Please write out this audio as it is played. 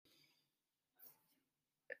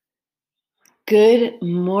Good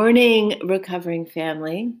morning, recovering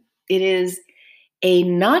family. It is a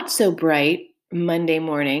not so bright Monday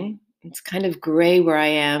morning. It's kind of gray where I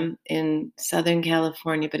am in Southern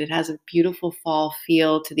California, but it has a beautiful fall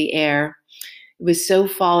feel to the air. It was so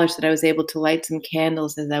fallish that I was able to light some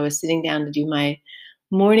candles as I was sitting down to do my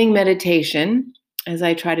morning meditation as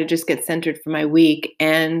I try to just get centered for my week.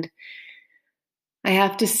 And I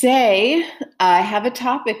have to say, I have a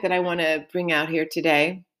topic that I want to bring out here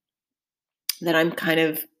today that I'm kind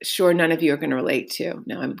of sure none of you are going to relate to.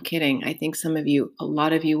 No, I'm kidding. I think a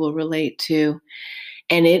lot of you will relate to.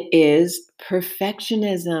 And it is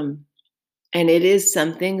perfectionism. And it is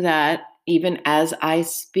something that even as I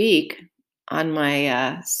speak on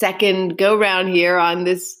my second go round here on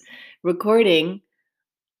this recording,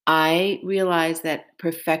 I realize that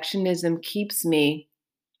perfectionism keeps me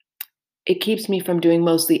from doing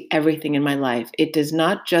mostly everything in my life. It does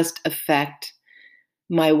not just affect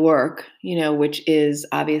my work, which is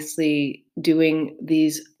obviously doing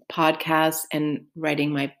these podcasts and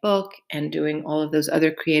writing my book and doing all of those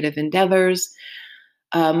other creative endeavors.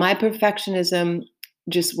 My perfectionism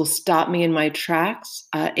just will stop me in my tracks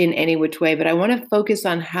in any which way. But I want to focus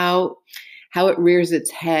on how it rears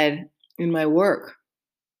its head in my work.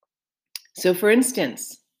 So, for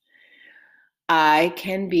instance, I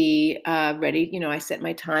can be ready. I set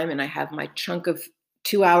my time and I have my chunk of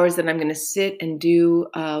 2 hours that I'm going to sit and do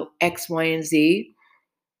X, Y, and Z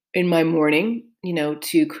in my morning,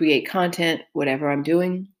 to create content, whatever I'm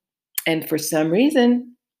doing. And for some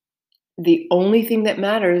reason, the only thing that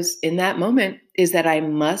matters in that moment is that I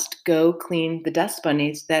must go clean the dust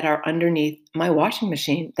bunnies that are underneath my washing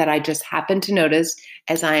machine that I just happen to notice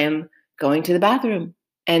as I am going to the bathroom.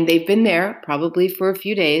 And they've been there probably for a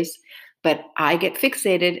few days, but I get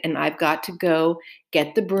fixated and I've got to go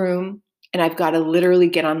get the broom and I've got to literally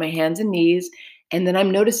get on my hands and knees. And then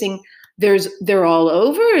I'm noticing they're all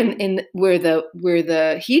over in where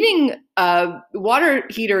the heating water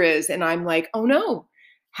heater is. And I'm like, oh no,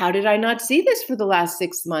 how did I not see this for the last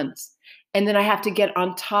 6 months? And then I have to get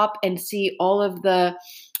on top and see all of the,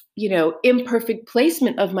 imperfect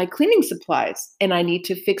placement of my cleaning supplies. And I need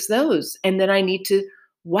to fix those. And then I need to,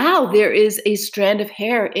 wow, there is a strand of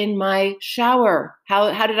hair in my shower.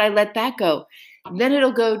 How did I let that go? Then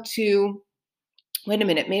it'll go to, wait a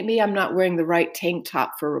minute, maybe I'm not wearing the right tank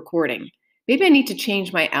top for recording. Maybe I need to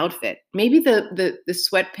change my outfit. Maybe the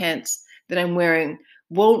sweatpants that I'm wearing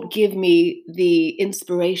won't give me the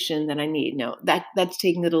inspiration that I need. No, that's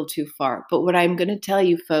taking it a little too far. But what I'm going to tell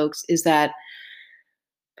you folks is that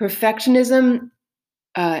perfectionism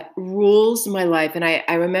rules my life. And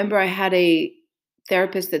I remember I had a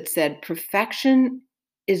therapist that said, perfection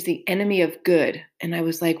is the enemy of good. And I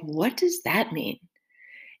was like, what does that mean?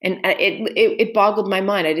 And it boggled my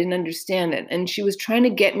mind. I didn't understand it. And she was trying to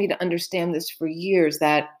get me to understand this for years,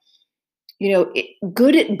 that,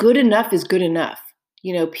 good enough is good enough.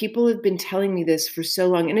 People have been telling me this for so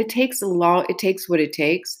long, and it takes what it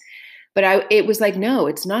takes. But it was like, no,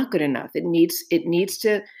 it's not good enough. It needs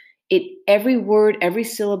to, every word, every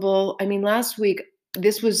syllable. I mean, last week,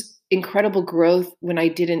 this was incredible growth when I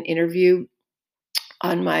did an interview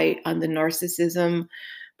on the narcissism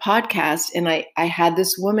podcast. And I had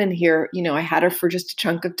this woman here, I had her for just a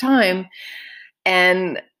chunk of time.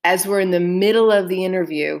 And as we're in the middle of the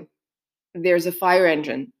interview, there's a fire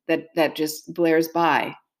engine that just blares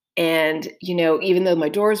by. And, even though my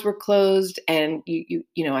doors were closed and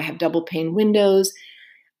I have double pane windows,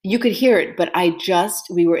 you could hear it, but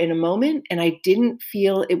we were in a moment and I didn't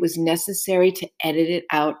feel it was necessary to edit it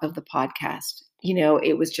out of the podcast.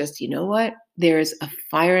 It was just, what? There's a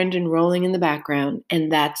fire engine rolling in the background,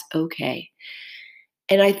 and that's okay.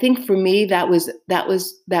 And I think for me, that was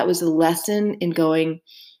a lesson in going,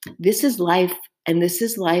 this is life, and this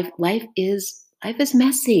is life. Life is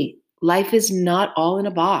messy. Life is not all in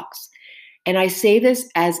a box. And I say this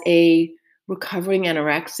as a recovering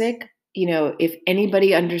anorexic. If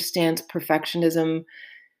anybody understands perfectionism,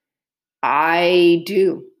 I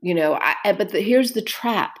do. But here's the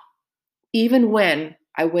trap. Even when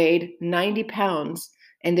I weighed 90 pounds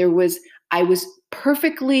and I was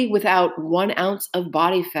perfectly without 1 ounce of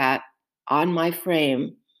body fat on my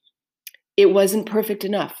frame, it wasn't perfect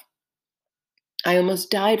enough. I almost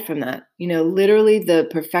died from that. Literally the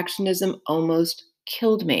perfectionism almost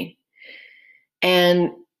killed me.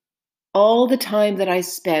 And all the time that I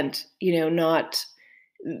spent, not,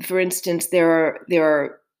 for instance, there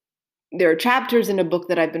are chapters in a book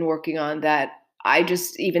that I've been working on that I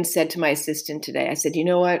just even said to my assistant today, I said, you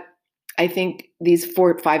know what? I think these 4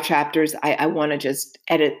 or 5 chapters, I want to just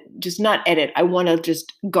edit, just not edit. I want to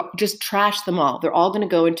just trash them all. They're all going to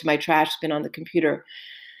go into my trash bin on the computer.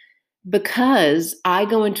 because I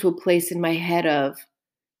go into a place in my head of,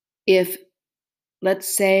 if,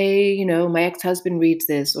 let's say, my ex-husband reads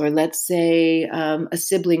this, or let's say a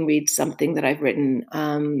sibling reads something that I've written,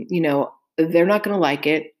 they're not going to like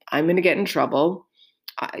it. I'm going to get in trouble.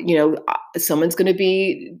 Someone's going to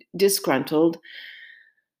be disgruntled.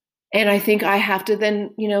 And I think I have to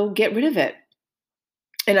then, get rid of it.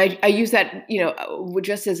 And I use that,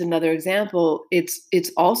 just as another example.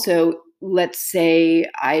 It's also, let's say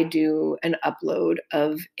I do an upload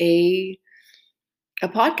of a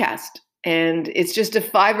podcast, and it's just a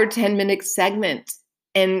 5 or 10 minute segment.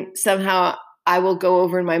 And somehow I will go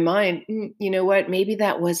over in my mind, you know what, maybe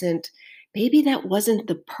that wasn't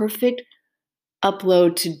the perfect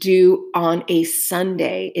upload to do on a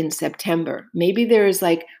Sunday in September. Maybe there is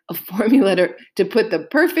like a formula to put the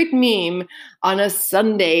perfect meme on a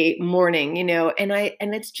Sunday morning,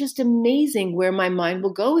 and it's just amazing where my mind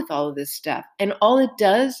will go with all of this stuff. And all it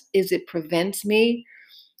does is it prevents me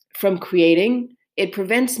from creating. It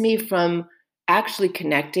prevents me from actually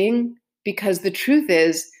connecting, because the truth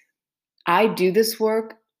is, I do this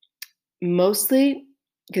work mostly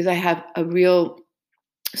because I have a real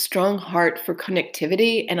strong heart for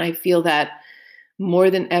connectivity. And I feel that more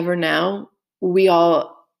than ever now, we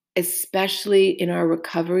all, especially in our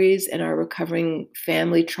recoveries and our recovering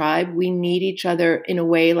family tribe, we need each other in a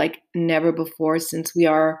way like never before, since we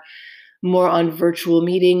are more on virtual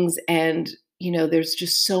meetings. And, there's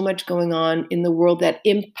just so much going on in the world that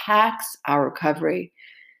impacts our recovery.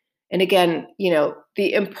 And again,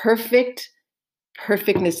 the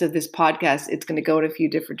perfectness of this podcast, it's going to go in a few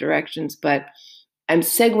different directions, but I'm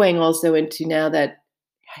segueing also into now that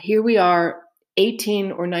here we are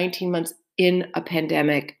 18 or 19 months in a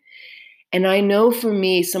pandemic. And I know for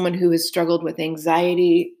me, someone who has struggled with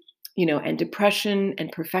anxiety, and depression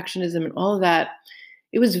and perfectionism and all of that,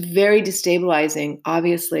 it was very destabilizing,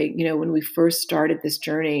 obviously, when we first started this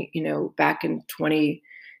journey, back in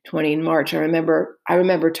 2020 in March. I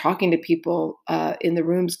remember talking to people in the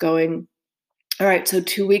rooms going, all right, so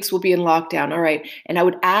 2 weeks we'll be in lockdown. All right. And I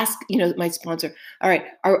would ask, my sponsor, all right,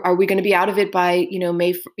 are we going to be out of it by,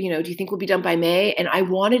 May, do you think we'll be done by May? And I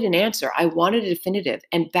wanted an answer. I wanted a definitive.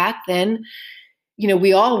 And back then,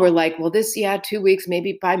 we all were like, well, 2 weeks,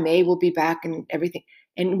 maybe by May we'll be back and everything.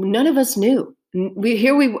 And none of us knew.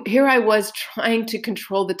 Here I was trying to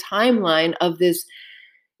control the timeline of this,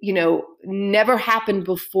 never happened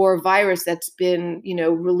before virus that's been,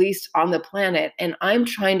 released on the planet. And I'm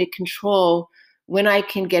trying to control when I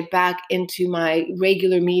can get back into my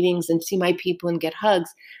regular meetings and see my people and get hugs.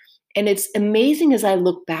 And it's amazing as I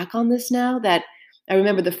look back on this now, that I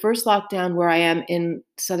remember the first lockdown where I am in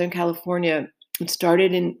Southern California. It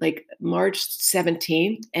started in like March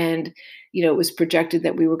 17th, and it was projected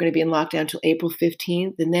that we were going to be in lockdown until April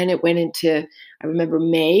 15th, and then it went into, I remember,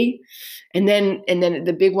 May, and then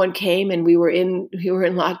the big one came, and we were in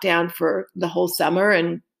lockdown for the whole summer.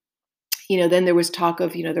 And then there was talk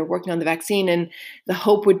of, they're working on the vaccine, and the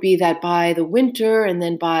hope would be that by the winter and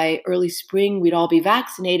then by early spring, we'd all be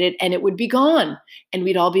vaccinated and it would be gone and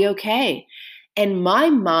we'd all be okay. And my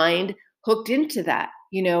mind hooked into that.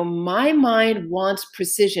 My mind wants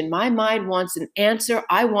precision. My mind wants an answer.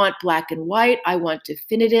 I want black and white. I want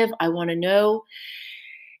definitive. I want to know.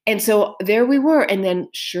 And so there we were. And then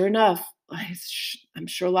sure enough, I'm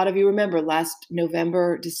sure a lot of you remember last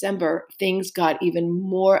November, December, things got even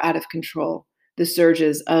more out of control, the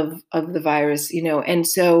surges of the virus, and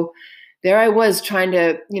so there I was trying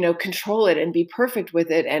to, control it and be perfect with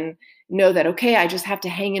it and know that, okay, I just have to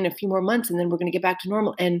hang in a few more months and then we're going to get back to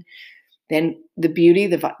normal. And then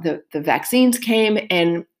the vaccines came,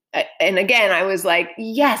 and again, I was like,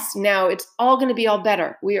 yes, now it's all going to be all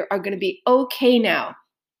better. We are going to be okay now.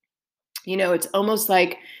 It's almost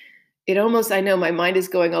like, I know my mind is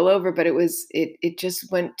going all over, but it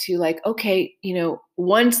just went to like, okay,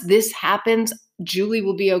 once this happens, Julie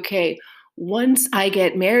will be okay. Once I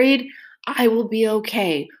get married, I will be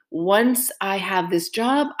okay. Once I have this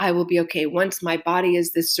job, I will be okay. Once my body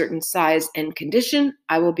is this certain size and condition,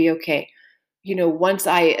 I will be okay. Once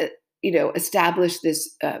I, establish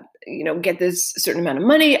this, get this certain amount of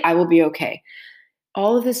money, I will be okay.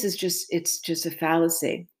 All of this it's just a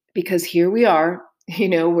fallacy, because here we are,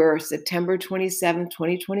 we're September 27th,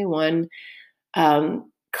 2021.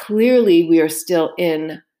 Clearly, we are still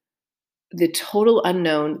in the total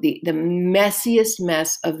unknown, the messiest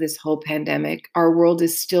mess of this whole pandemic. Our world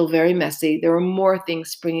is still very messy. There are more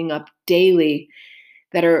things springing up daily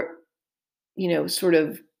that are, sort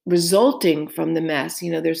of resulting from the mess.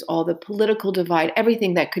 There's all the political divide,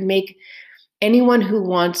 everything that could make anyone who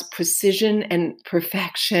wants precision and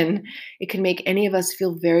perfection, it can make any of us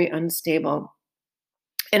feel very unstable.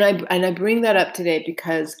 And I bring that up today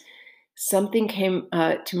because something came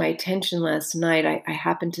to my attention last night. I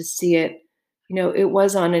happened to see it. It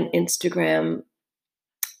was on an Instagram.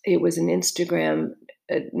 It was an Instagram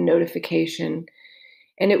notification,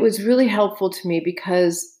 and it was really helpful to me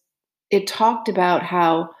because it talked about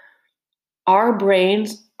how our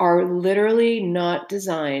brains are literally not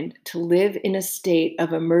designed to live in a state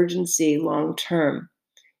of emergency long term.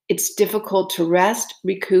 It's difficult to rest,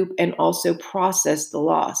 recoup, and also process the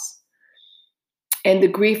loss. And the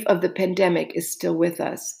grief of the pandemic is still with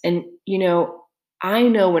us. And I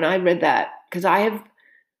know when I read that, because I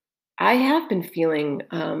have been feeling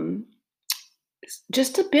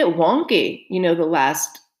just a bit wonky, the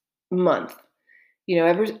last month.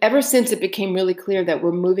 Ever since it became really clear that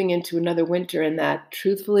we're moving into another winter, and that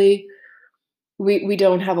truthfully, we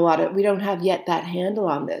don't have yet that handle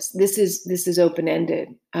on this. This is open ended,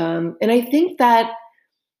 and I think that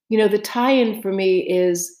the tie-in for me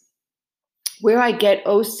is where I get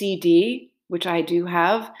OCD, which I do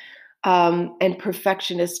have, and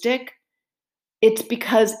perfectionistic. It's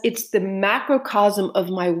because it's the macrocosm of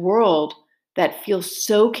my world that feels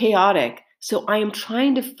so chaotic. So I am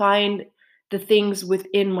trying to find the things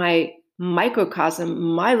within my microcosm,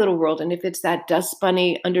 my little world. And if it's that dust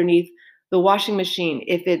bunny underneath the washing machine,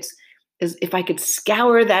 if I could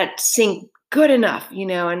scour that sink good enough,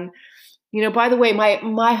 and by the way,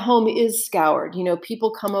 my home is scoured.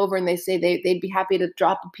 People come over and they say they'd be happy to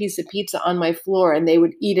drop a piece of pizza on my floor and they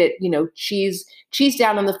would eat it, cheese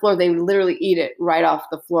down on the floor. They would literally eat it right off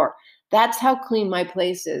the floor. That's how clean my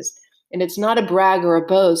place is. And it's not a brag or a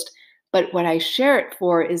boast, but what I share it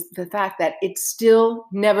for is the fact that it still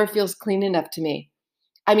never feels clean enough to me.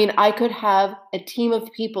 I mean, I could have a team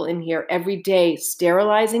of people in here every day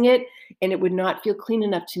sterilizing it, and it would not feel clean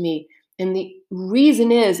enough to me. And the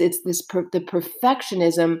reason is it's the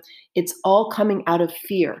perfectionism. It's all coming out of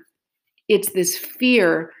fear. It's this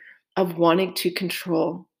fear of wanting to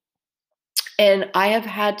control. And I have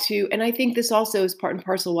had to, and I think this also is part and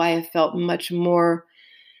parcel why I felt much more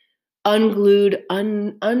unglued,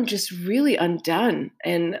 just really undone,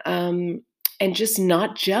 and just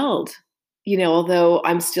not gelled. Although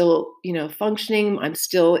I'm still, functioning, I'm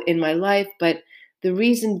still in my life, but the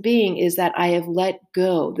reason being is that I have let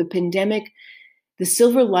go. The pandemic, the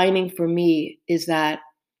silver lining for me is that,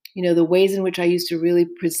 the ways in which I used to really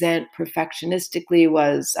present perfectionistically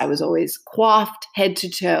was I was always coiffed head to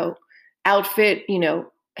toe, outfit,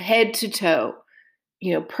 head to toe,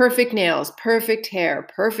 perfect nails, perfect hair,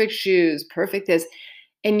 perfect shoes, perfect this.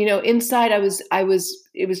 And, inside it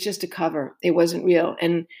was just a cover. It wasn't real.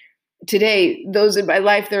 And today, those in my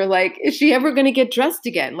life, they're like, is she ever going to get dressed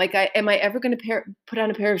again? Like, am I ever going to put on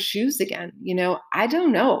a pair of shoes again? I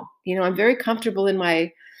don't know. I'm very comfortable in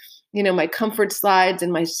my, my comfort slides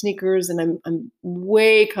and my sneakers, and I'm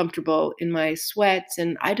way comfortable in my sweats,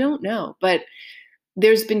 and I don't know. But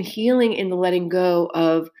there's been healing in the letting go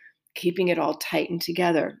of keeping it all tightened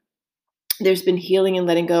together. There's been healing and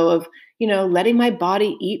letting go of, letting my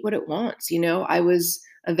body eat what it wants. I was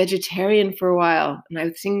a vegetarian for a while, and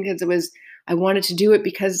I think I wanted to do it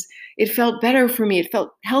because it felt better for me. It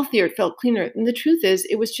felt healthier. It felt cleaner. And the truth is,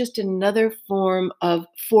 it was just another form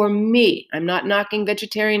for me. I'm not knocking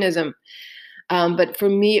vegetarianism. But for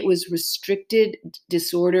me, it was restricted,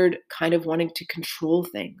 disordered, kind of wanting to control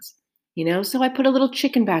things, So I put a little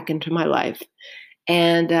chicken back into my life.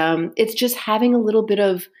 And it's just having a little bit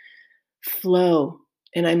of flow.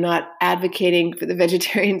 And I'm not advocating for the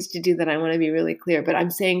vegetarians to do that. I want to be really clear, but I'm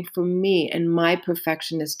saying for me and my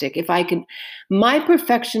perfectionistic, my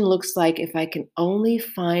perfection looks like if I can only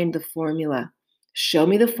find the formula, show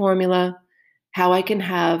me the formula, how I can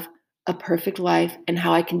have a perfect life and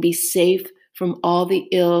how I can be safe from all the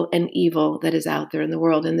ill and evil that is out there in the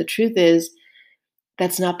world. And the truth is,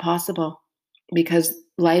 that's not possible because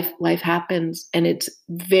life happens and it's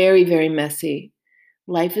very, very messy.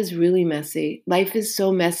 Life is really messy. Life is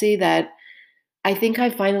so messy that I think I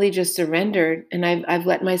finally just surrendered and I've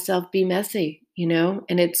let myself be messy,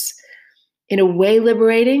 and it's in a way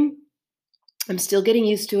liberating. I'm still getting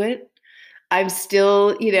used to it. I'm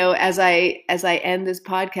still, as I end this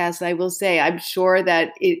podcast, I will say I'm sure that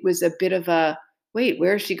it was a bit of a wait,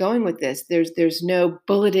 where is she going with this? There's no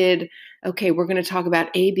bulleted, okay, we're going to talk about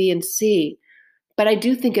A, B, and C. But I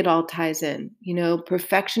do think it all ties in.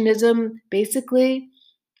 Perfectionism basically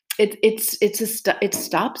it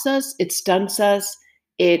stops us, it stunts us.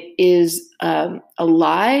 It is a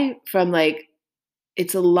lie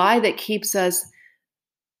it's a lie that keeps us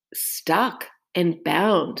stuck and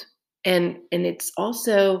bound, and it's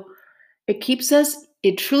also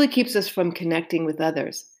it truly keeps us from connecting with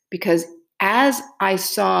others because as I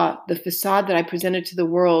saw the facade that I presented to the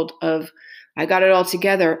world of, I got it all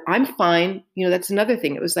together, I'm fine. That's another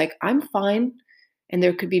thing. It was like, I'm fine. And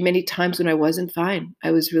there could be many times when I wasn't fine.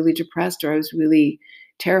 I was really depressed or I was really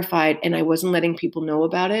terrified and I wasn't letting people know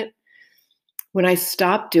about it. When I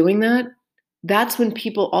stopped doing that, that's when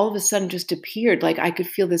people all of a sudden just appeared. Like I could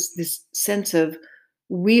feel this sense of,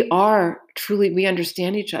 we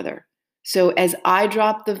understand each other. So as I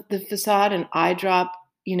drop the facade and I drop,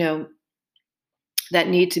 you know, that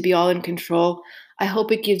need to be all in control, I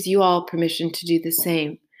hope it gives you all permission to do the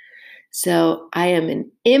same. So I am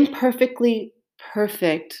an imperfectly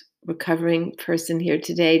perfect recovering person here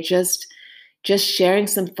today, just sharing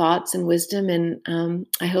some thoughts and wisdom, and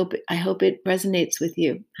I hope it resonates with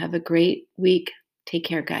you. Have a great week. Take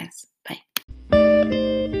care, guys.